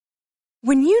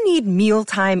When you need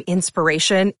mealtime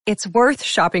inspiration, it's worth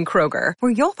shopping Kroger,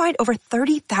 where you'll find over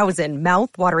 30,000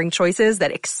 mouth-watering choices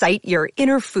that excite your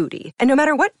inner foodie. And no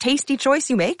matter what tasty choice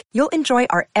you make, you'll enjoy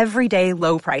our everyday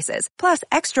low prices, plus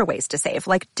extra ways to save,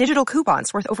 like digital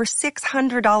coupons worth over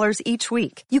 $600 each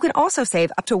week. You can also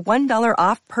save up to $1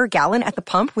 off per gallon at the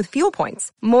pump with fuel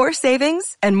points. More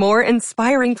savings and more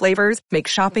inspiring flavors make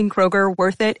shopping Kroger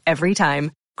worth it every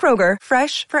time. Kroger,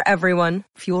 fresh for everyone.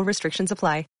 Fuel restrictions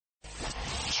apply.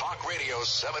 Talk Radio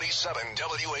 77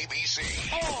 WABC.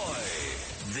 Boy.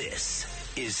 This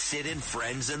is Sid and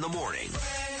Friends in the Morning.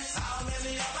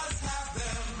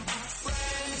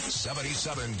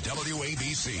 77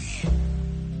 WABC.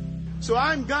 So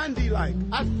I'm Gandhi-like.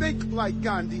 I think like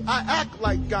Gandhi. I act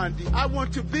like Gandhi. I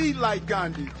want to be like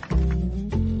Gandhi.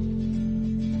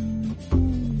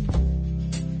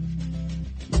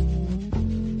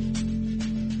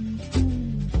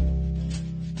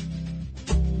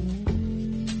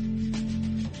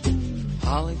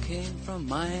 Holly came from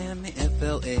Miami,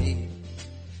 FLA.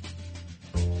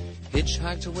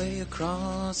 Hitchhiked her way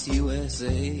across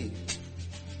USA.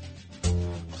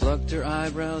 Plucked her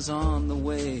eyebrows on the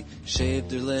way.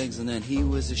 Shaved her legs and then he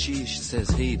was a she. She says,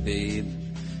 hey babe,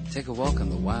 take a walk on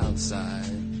the wild side.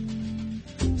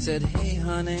 Said, hey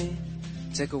honey,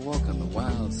 take a walk on the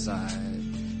wild side.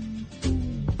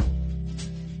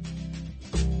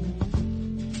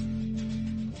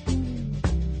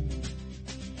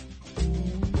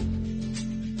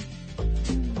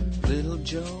 Little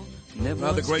Joe never.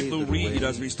 Now the great Lou Reed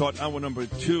as we start hour number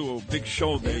 2, a big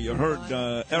show there. You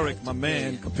heard Eric, my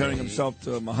man, comparing himself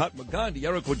to Mahatma Gandhi.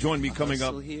 Eric will join me coming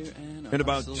up in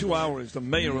about 2 hours. The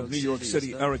mayor of New York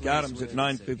City, Eric Adams, at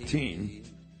 9:15.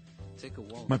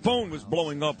 My phone was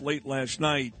blowing up late last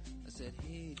night.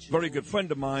 Very good friend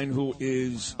of mine who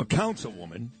is a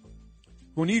councilwoman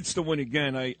who needs to win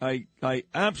again. I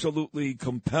absolutely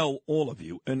compel all of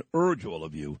you and urge all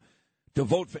of you to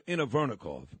vote for Inna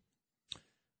Vernikov.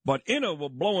 But Inna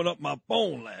was blowing up my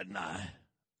phone last night.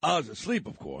 I was asleep,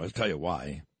 of course. I'll tell you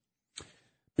why.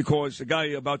 Because the guy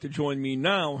about to join me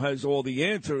now has all the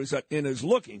answers that Inna's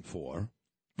looking for,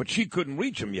 but she couldn't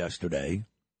reach him yesterday,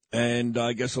 and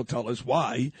I guess he'll tell us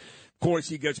why. Of course,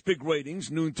 he gets big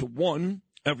ratings, noon to 1,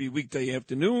 every weekday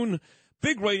afternoon.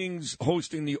 Big ratings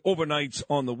hosting the overnights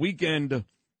on the weekend,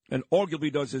 and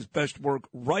arguably does his best work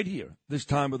right here, this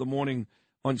time of the morning,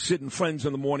 on Sid and Friends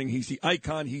in the Morning. He's the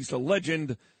icon, he's the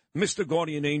legend, Mr.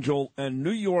 Guardian Angel, and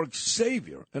New York's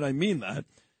savior, and I mean that,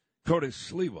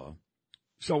 Curtis Sliwa.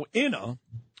 So Inna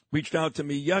reached out to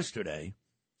me yesterday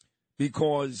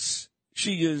because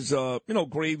she is,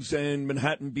 Gravesend,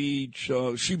 Manhattan Beach,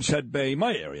 Sheepshead Bay,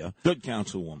 my area. Good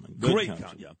councilwoman. Great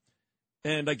council, yeah.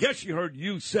 And I guess she heard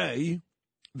you say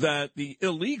that the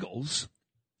illegals,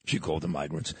 she called them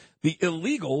migrants, the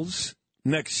illegals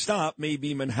next stop may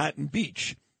be Manhattan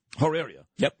Beach, her area.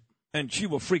 Yep. And she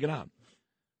was freaking out.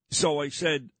 So I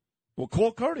said, well,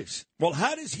 call Curtis. Well,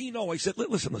 how does he know? I said,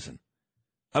 listen.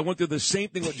 I went through the same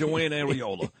thing with Joanne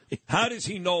Areola. How does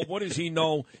he know? What does he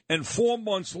know? And 4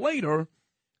 months later,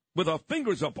 with our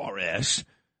fingers up our ass,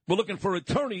 we're looking for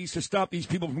attorneys to stop these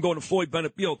people from going to Floyd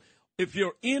Bennett Field. If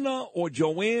you're Inna or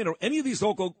Joanne or any of these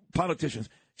local politicians,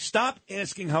 stop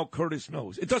asking how Curtis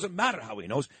knows. It doesn't matter how he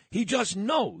knows. He just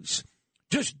knows.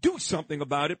 Just do something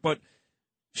about it, but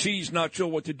she's not sure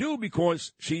what to do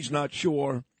because she's not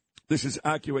sure this is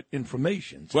accurate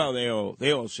information. Well,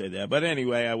 they all say that. But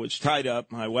anyway, I was tied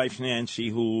up. My wife, Nancy,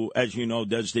 who, as you know,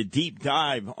 does the deep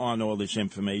dive on all this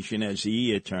information as the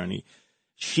E-attorney,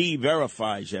 she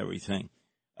verifies everything.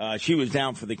 She was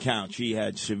down for the count. She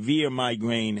had severe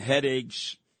migraine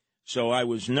headaches, so I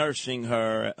was nursing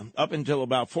her up until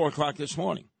about 4 o'clock this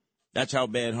morning. That's how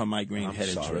bad her migraine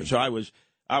headaches were. So I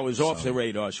was off the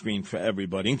radar screen for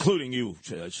everybody, including you,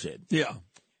 Sid. Yeah.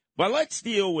 But let's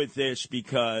deal with this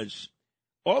because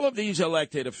all of these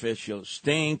elected officials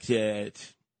think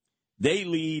that they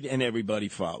lead and everybody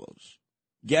follows.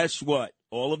 Guess what?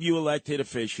 All of you elected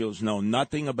officials know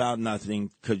nothing about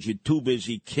nothing because you're too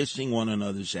busy kissing one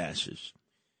another's asses.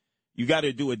 You got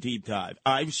to do a deep dive.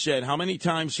 I've said how many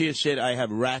times here, Sid, I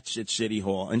have rats at City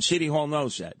Hall, and City Hall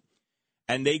knows that.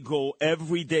 And they go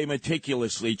every day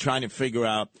meticulously trying to figure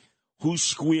out who's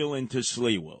squealing to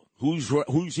Sliwa,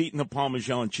 who's eating the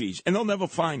Parmesan cheese. And they'll never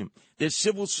find them. They're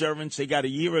civil servants. They got a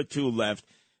year or two left.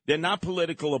 They're not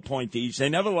political appointees. They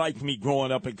never liked me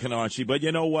growing up in Canarsie. But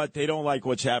you know what? They don't like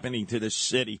what's happening to this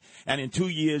city. And in 2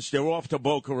 years, they're off to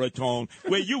Boca Raton,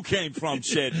 where you came from,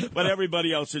 Sid, but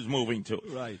everybody else is moving to.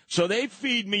 Right. So they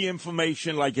feed me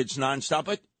information like it's nonstop.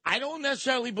 But I don't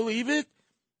necessarily believe it.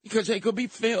 Because they could be,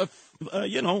 feeding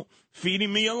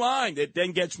me a line that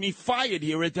then gets me fired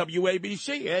here at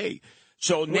WABC. Hey,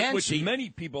 so Nancy, which many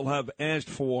people have asked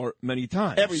for many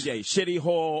times. Every day, City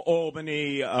Hall,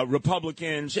 Albany,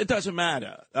 Republicans, it doesn't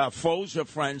matter. Foes or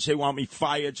friends, they want me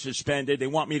fired, suspended. They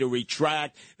want me to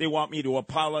retract. They want me to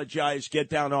apologize, get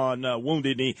down on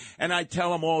Wounded Knee. And I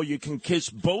tell them all, you can kiss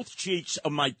both cheeks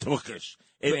of my tuchus.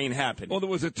 It ain't happening. Well, there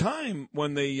was a time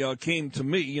when they came to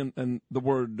me, and the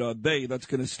word they, that's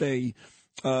going to stay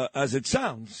as it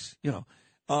sounds,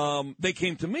 they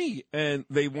came to me and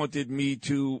they wanted me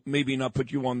to maybe not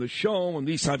put you on the show and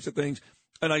these types of things.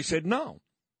 And I said, no.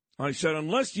 I said,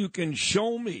 unless you can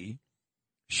show me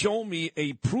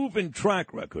a proven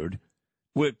track record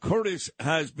where Curtis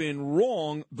has been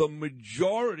wrong the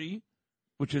majority,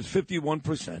 which is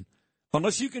 51%,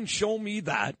 unless you can show me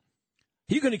that,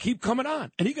 he's going to keep coming on.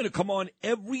 And he's going to come on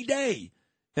every day.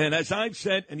 And as I've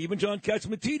said, and even John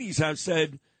Katzmatidis have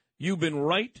said, you've been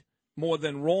right more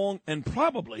than wrong, and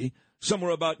probably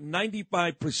somewhere about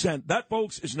 95%. That,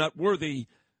 folks, is not worthy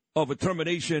of a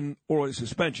termination or a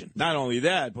suspension. Not only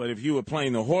that, but if you were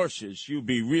playing the horses, you'd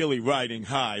be really riding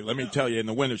high, let me tell you, in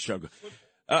the winner's circle.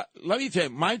 Let me tell you,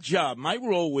 my job, my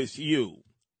role with you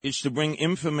is to bring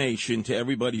information to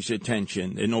everybody's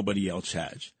attention that nobody else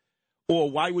has. Or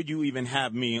why would you even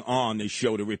have me on the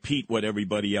show to repeat what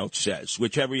everybody else says,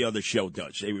 which every other show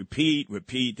does? They repeat,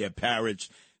 they're parrots.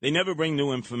 They never bring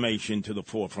new information to the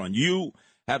forefront. You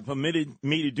have permitted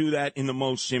me to do that in the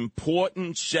most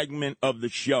important segment of the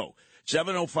show,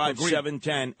 7:05,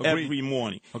 7:10 every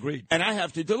morning. Agreed. And I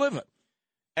have to deliver.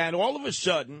 And all of a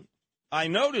sudden, I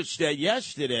noticed that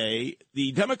yesterday,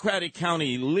 the Democratic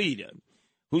county leader,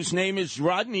 whose name is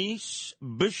Rodney's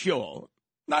Bishaw,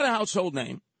 not a household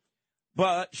name,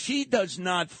 but she does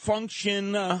not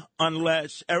function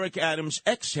unless Eric Adams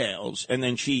exhales and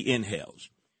then she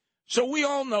inhales. So we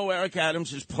all know Eric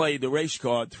Adams has played the race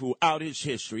card throughout his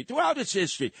history.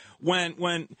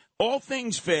 When all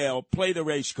things fail, play the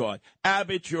race card.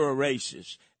 Abbott, you're a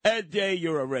racist. Ed Day,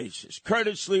 you're a racist.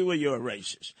 Curtis Sliwa, you're a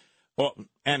racist.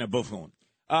 And a buffoon.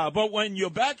 But when your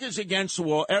back is against the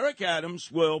wall, Eric Adams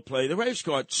will play the race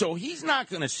card. So he's not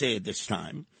going to say it this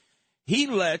time. He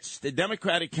lets the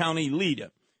Democratic county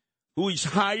leader, who he's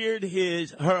hired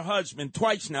her husband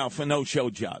twice now for no-show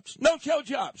jobs. No-show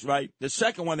jobs, right? The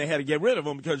second one, they had to get rid of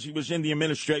him because he was in the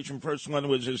administration. First one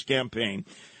was his campaign.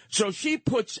 So she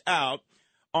puts out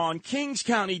on Kings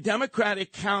County,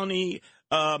 Democratic County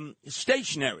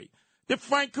stationery that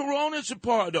Frank Corona's a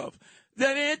part of,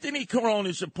 that Anthony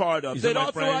Corona's a part of, that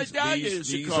Authorized Dahlia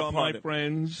is a part of. These are my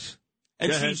friends.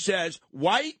 And she says,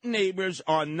 white neighbors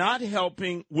are not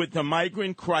helping with the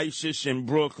migrant crisis in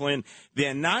Brooklyn.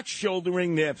 They're not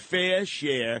shouldering their fair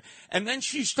share. And then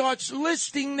she starts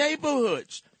listing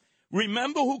neighborhoods.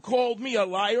 Remember who called me a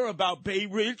liar about Bay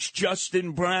Ridge?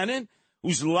 Justin Brannon,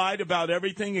 who's lied about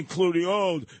everything, including,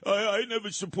 I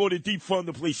never supported defund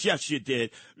the police. Yes, you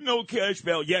did. No cash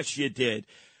bail. Yes, you did.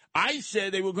 I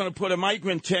said they were going to put a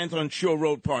migrant tent on Shore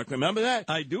Road Park. Remember that?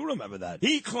 I do remember that.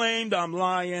 He claimed I'm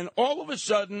lying. All of a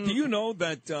sudden... Do you know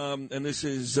that, and this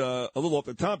is a little off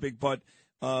the topic, but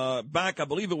back, I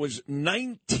believe it was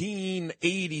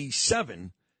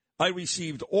 1987, I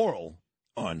received oral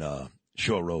on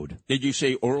Shore Road. Did you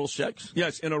say oral sex?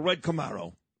 Yes, in a red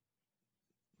Camaro.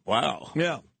 Wow.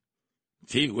 Yeah.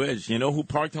 Gee whiz. You know who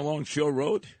parked along Shore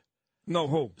Road? No,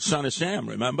 who? Son of Sam,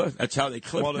 remember? That's how they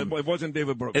clipped him. Well, it wasn't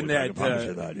David Berkowitz. In that, that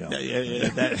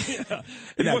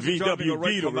VW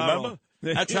Beetle, remember?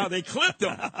 That's how they clipped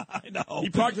him. I know.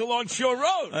 He parked along Shore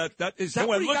Road. Is that and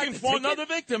we're looking for another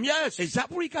victim, yes. Is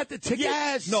that where he got the ticket?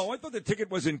 Yes. No, I thought the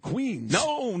ticket was in Queens.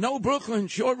 No, Brooklyn,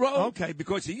 Shore Road. Okay,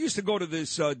 because he used to go to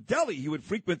this deli. He would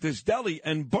frequent this deli,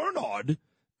 and Bernard,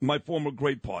 my former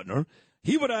great partner,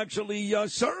 he would actually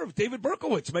serve David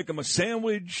Berkowitz, make him a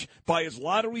sandwich, buy his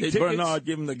lottery tickets. Did Bernard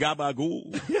give him the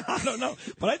gabagool? Yeah, I don't know.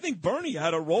 But I think Bernie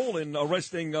had a role in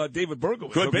arresting David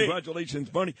Berkowitz. Could be.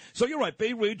 Congratulations, Bernie. So you're right,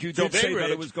 Bay Ridge, you did say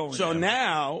that it was going So down.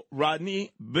 now,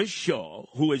 Rodney Bishaw,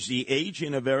 who is the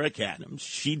agent of Eric Adams,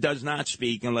 she does not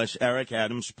speak unless Eric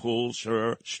Adams pulls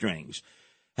her strings,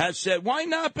 has said, why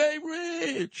not Bay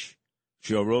Ridge?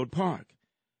 Shore Road Park.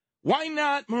 Why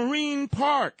not Marine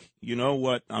Park? You know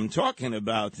what I'm talking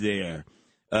about there,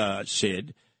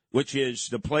 Sid, which is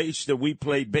the place that we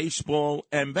played baseball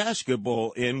and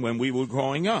basketball in when we were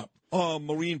growing up.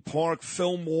 Marine Park,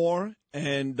 Fillmore,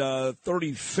 and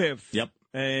 35th. Yep.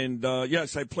 And,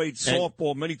 yes, I played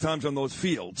softball many times on those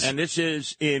fields. And this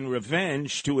is in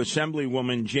revenge to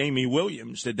Assemblywoman Jamie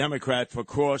Williams, the Democrat, for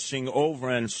crossing over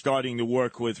and starting to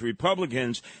work with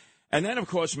Republicans. And then, of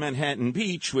course, Manhattan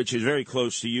Beach, which is very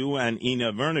close to you, and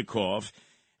Ina Vernikoff.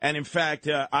 And, in fact,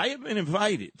 I have been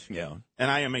invited. Yeah.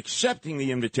 And I am accepting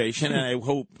the invitation, and I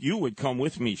hope you would come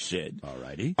with me, Sid. All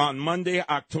righty. On Monday,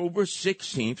 October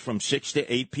 16th from 6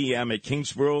 to 8 p.m. at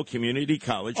Kingsborough Community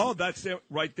College. Oh, that's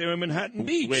right there in Manhattan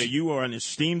Beach. Where you are an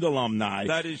esteemed alumni.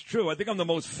 That is true. I think I'm the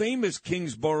most famous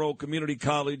Kingsborough Community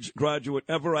College graduate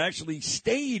ever. I actually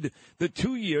stayed the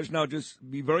 2 years. Now, just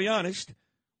be very honest.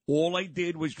 All I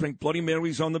did was drink Bloody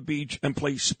Marys on the beach and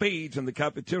play spades in the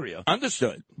cafeteria.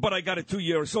 Understood. But I got a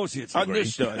 2-year associate's degree.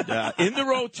 Understood. In the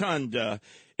Rotunda,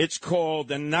 it's called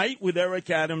The Night with Eric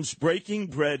Adams, Breaking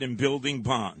Bread and Building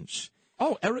Bonds.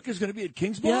 Oh, Eric is going to be at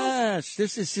Kingsborough? Yes,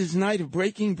 this is his night of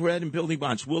breaking bread and building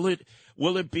bonds. Will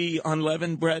it be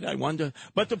unleavened bread, I wonder?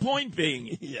 But the point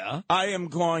being, yeah, I am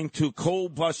going to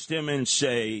cold bust him and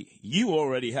say, you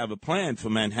already have a plan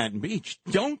for Manhattan Beach.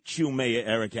 Don't you, Mayor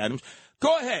Eric Adams?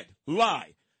 Go ahead,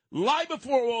 lie. Lie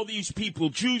before all these people,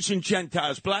 Jews and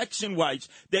Gentiles, blacks and whites,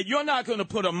 that you're not going to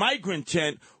put a migrant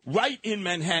tent right in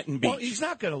Manhattan Beach. Well, he's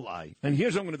not going to lie. And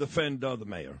here's how I'm going to defend the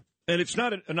mayor. And it's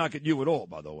not a knock at you at all,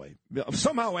 by the way.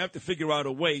 Somehow I have to figure out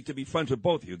a way to be friends with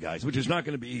both of you guys, which is not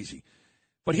going to be easy.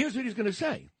 But here's what he's going to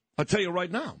say. I'll tell you right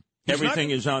now.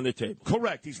 Everything is on the table.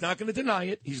 Correct. He's not going to deny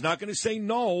it. He's not going to say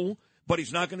no, but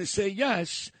he's not going to say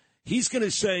yes. He's going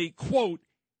to say, quote,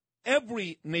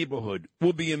 every neighborhood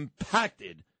will be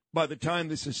impacted by the time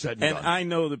this is said and done. And I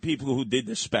know the people who did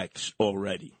the specs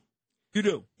already. You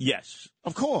do? Yes,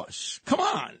 of course. Come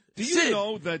on. Do you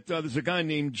know that there's a guy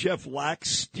named Jeff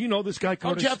Lax? Do you know this guy,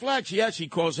 Curtis? Oh, Jeff Lax, yes. He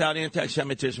calls out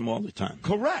anti-Semitism all the time.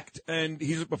 Correct. And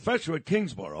he's a professor at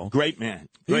Kingsborough. Great man.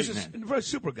 He's a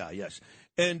super guy, yes.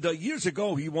 And years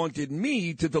ago, he wanted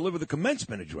me to deliver the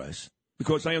commencement address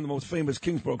because I am the most famous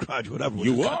Kingsborough graduate ever.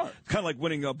 You are. Kind of like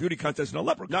winning a beauty contest in a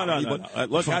leprechaun. No.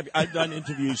 Look, I've done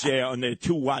interviews there on the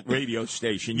 2-watt radio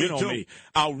station. You know me.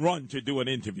 I'll run to do an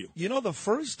interview. You know, the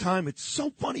first time, it's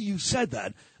so funny you said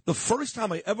that. The first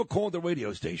time I ever called a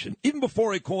radio station, even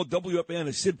before I called WFAN,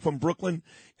 a Sid from Brooklyn,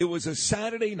 it was a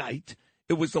Saturday night.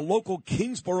 It was the local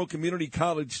Kingsborough Community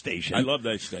College station. I love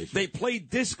that station. They played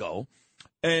disco.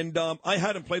 And I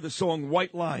had him play the song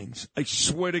White Lines. I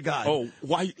swear to God. Oh,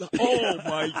 my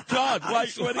God.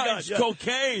 White Lines. Yeah.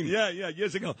 Cocaine. Yeah,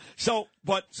 years ago. So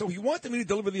he wanted me to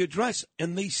deliver the address,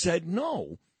 and they said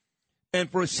no. And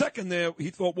for a second there,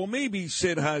 he thought, well, maybe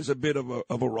Sid has a bit of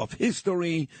a rough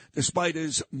history, despite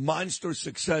his monster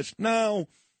success now.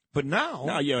 But now...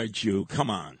 Now you're a Jew. Come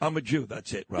on. I'm a Jew.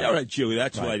 That's it, right? You're a Jew.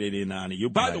 That's right. Why they didn't honor you.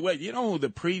 By the way, you know who the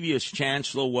previous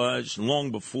chancellor was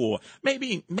long before?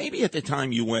 Maybe at the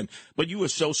time you went, but you were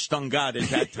so stung-out at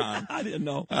that time. I didn't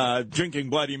know. Drinking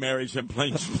Bloody Marys and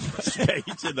playing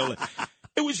spades in the...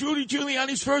 It was Rudy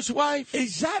Giuliani's first wife.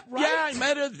 Is that right? Yeah, I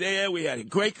met her there. We had a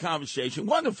great conversation.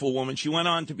 Wonderful woman. She went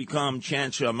on to become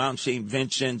chancellor of Mount St.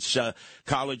 Vincent's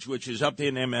College, which is up there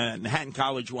in Manhattan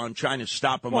College, where I'm trying to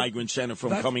stop a migrant center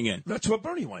from coming in. That's where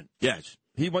Bernie went. Yes.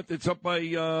 It's up by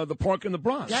the park in the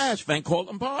Bronx. Yes, Van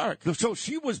Cortlandt Park. So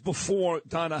she was before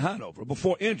Donna Hanover,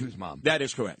 before Andrew's mom. That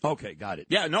is correct. Okay, got it.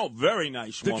 Yeah, no, very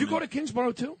nice woman. Did you go to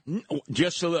Kingsborough, too?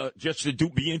 Just to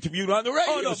be interviewed on the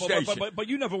radio station. But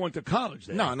you never went to college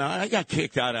there. No, I got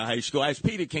kicked out of high school. As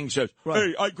Peter King says,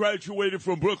 Hey, I graduated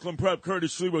from Brooklyn Prep.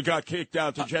 Curtis Sliwa got kicked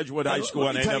out to Jesuit High School,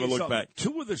 and I never looked back.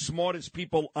 Two of the smartest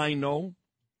people I know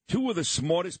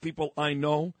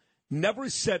never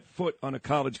set foot on a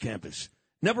college campus.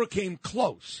 Never came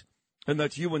close, and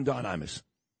that's you and Don Imus.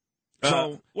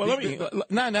 So,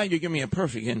 now you give me a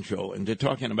perfect intro into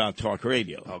talking about talk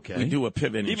radio. Okay, we do a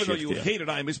pivot. Even though you hated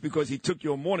Imus because he took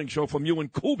your morning show from you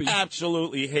and Kubi.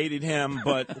 Absolutely hated him,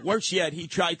 but worse yet, he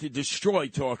tried to destroy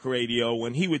talk radio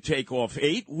when he would take off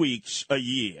 8 weeks a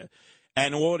year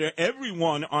and order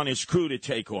everyone on his crew to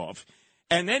take off,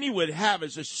 and then he would have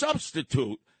as a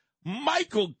substitute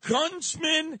Michael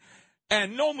Gunsman.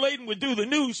 And Noam Laden would do the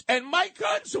news, and Mike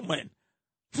Gunselman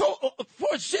for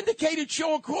a syndicated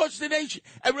show across the nation.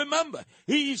 And remember,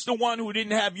 he's the one who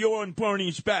didn't have your and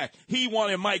Bernie's back. He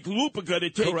wanted Mike Lupica to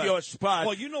take your spot.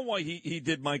 Well, you know why he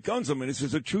did Mike Gunselman. This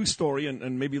is a true story,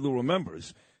 and maybe Lou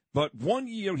remembers. But one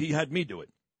year he had me do it.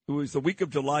 It was the week of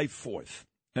July 4th,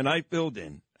 and I filled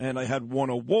in. And I had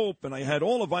Warner Wolf, and I had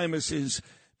all of Imus's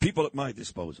people at my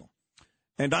disposal.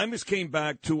 And Imus came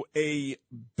back to a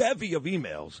bevy of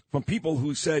emails from people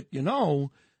who said, you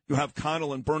have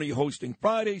Connell and Bernie hosting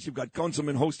Fridays. You've got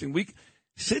Gunselman hosting week.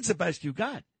 Sid's the best you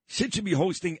got. Sid should be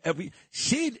hosting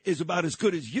Sid is about as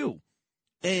good as you.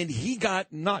 And he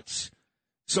got nuts.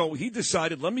 So he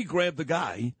decided, let me grab the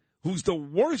guy who's the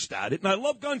worst at it. And I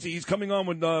love Gunsy. He's coming on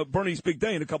with Bernie's Big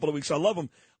Day in a couple of weeks. I love him.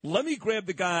 Let me grab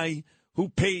the guy who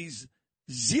pays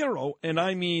zero, and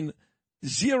I mean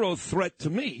zero threat to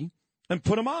me, and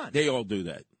put him on. They all do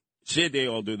that. Sid, they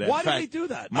all do that. Why do they do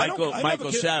that?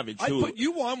 Michael Savage, too. I put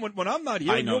you on when I'm not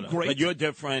here. I know, you're great. but you're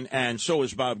different, and so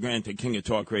is Bob Grant, the king of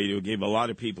talk radio, gave a lot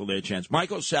of people their chance.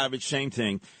 Michael Savage, same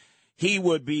thing. He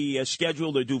would be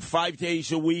scheduled to do 5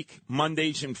 days a week,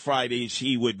 Mondays and Fridays.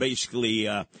 He would basically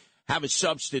have a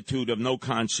substitute of no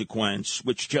consequence,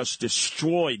 which just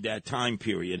destroyed that time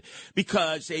period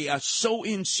because they are so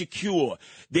insecure.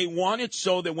 They want it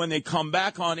so that when they come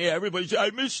back on air, everybody says, I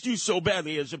missed you so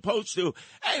badly, as opposed to,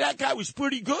 hey, that guy was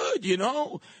pretty good, you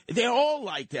know? They're all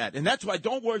like that. And that's why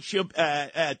don't worship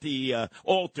at the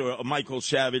altar of Michael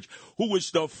Savage, who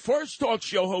was the first talk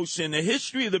show host in the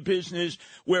history of the business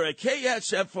where at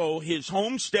KSFO, his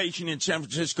home station in San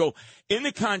Francisco, in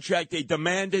the contract, they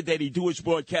demanded that he do his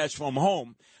broadcast from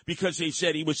home because they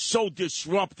said he was so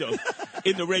disruptive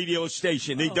in the radio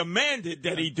station. They demanded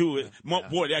that he do it.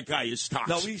 Boy, that guy is tough.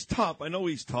 No, he's tough. I know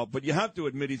he's tough, but you have to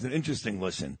admit he's an interesting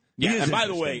listen. Yeah, and by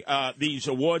the way, these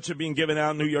awards are being given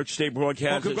out, New York State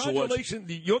Broadcasters Awards. Congratulations.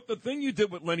 The thing you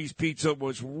did with Lenny's Pizza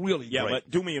was really great. Yeah,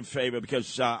 but do me a favor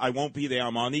because I won't be there.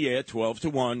 I'm on the air 12 to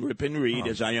 1, rip and read,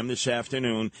 as I am this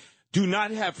afternoon. Do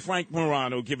not have Frank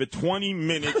Morano give a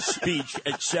 20-minute speech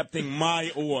accepting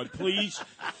my award. Please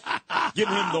give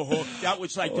him the hook. That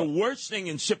was like the worst thing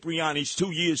in Cipriani's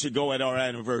 2 years ago at our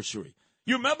anniversary.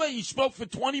 You remember he spoke for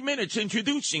 20 minutes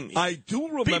introducing me. I do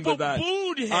remember that. People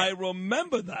booed him. I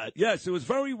remember that. Yes, it was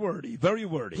very wordy, very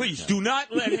wordy. Please do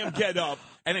not let him get up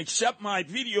and accept my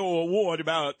video award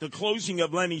about the closing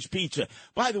of Lenny's Pizza.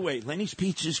 By the way, Lenny's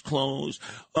Pizza's closed.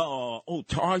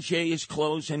 Tarjay is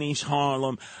closed in East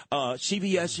Harlem.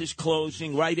 CVS is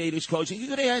closing. Rite Aid is closing. You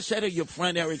could ask that of your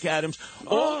friend Eric Adams.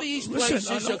 All these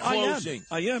places are closing.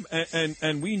 I am.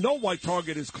 And we know why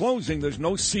Target is closing. There's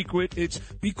no secret. It's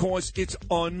because it's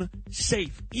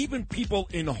unsafe. Even people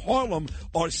in Harlem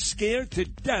are scared to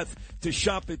death to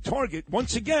shop at Target.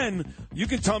 Once again, you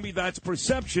can tell me that's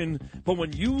perception, but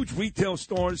when huge retail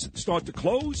stores start to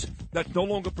close, that's no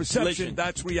longer perception,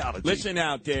 that's reality. Listen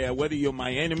out there, whether you're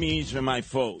my enemies or my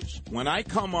foes. When I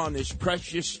come on this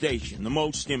precious station, the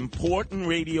most important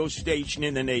radio station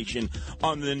in the nation,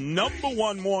 on the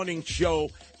 #1 morning show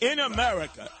in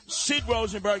America, Sid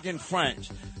Rosenberg and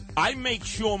Friends, I make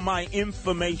sure my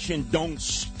information don't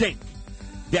stink.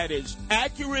 That is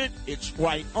accurate, it's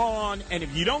right on, and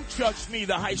if you don't trust me,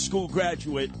 the high school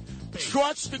graduate,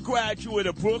 trust the graduate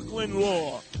of Brooklyn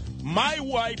Law, my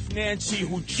wife, Nancy,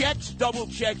 who double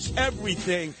checks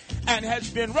everything, and has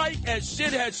been right, as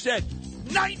Sid has said,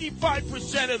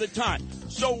 95% of the time.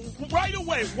 So right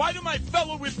away, why do my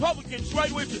fellow Republicans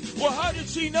right away say, well, how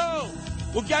does he know?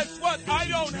 Well, guess what? I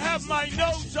don't have my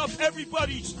nose up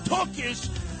everybody's tuchus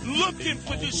looking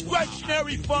for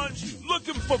discretionary funds,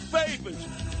 looking for favors.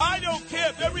 I don't care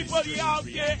if everybody out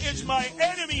there is my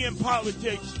enemy in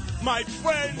politics. My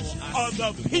friends are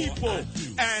the people,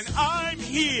 and I'm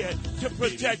here to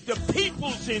protect the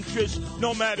people's interests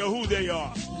no matter who they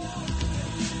are.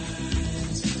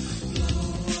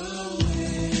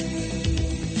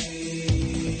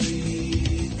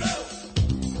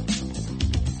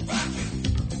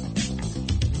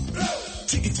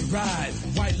 Ticket to ride,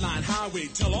 White Line Highway.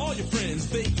 Tell all your friends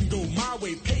they can go my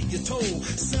way. Pay your toll,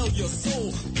 sell your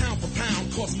soul. Pound for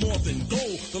pound, costs more than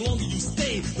gold. The longer you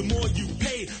stay, the more you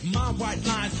pay. My white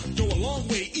lines go a long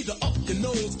way, either up your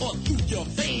nose or through your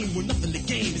vein. With nothing to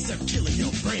gain except killing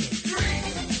your brain.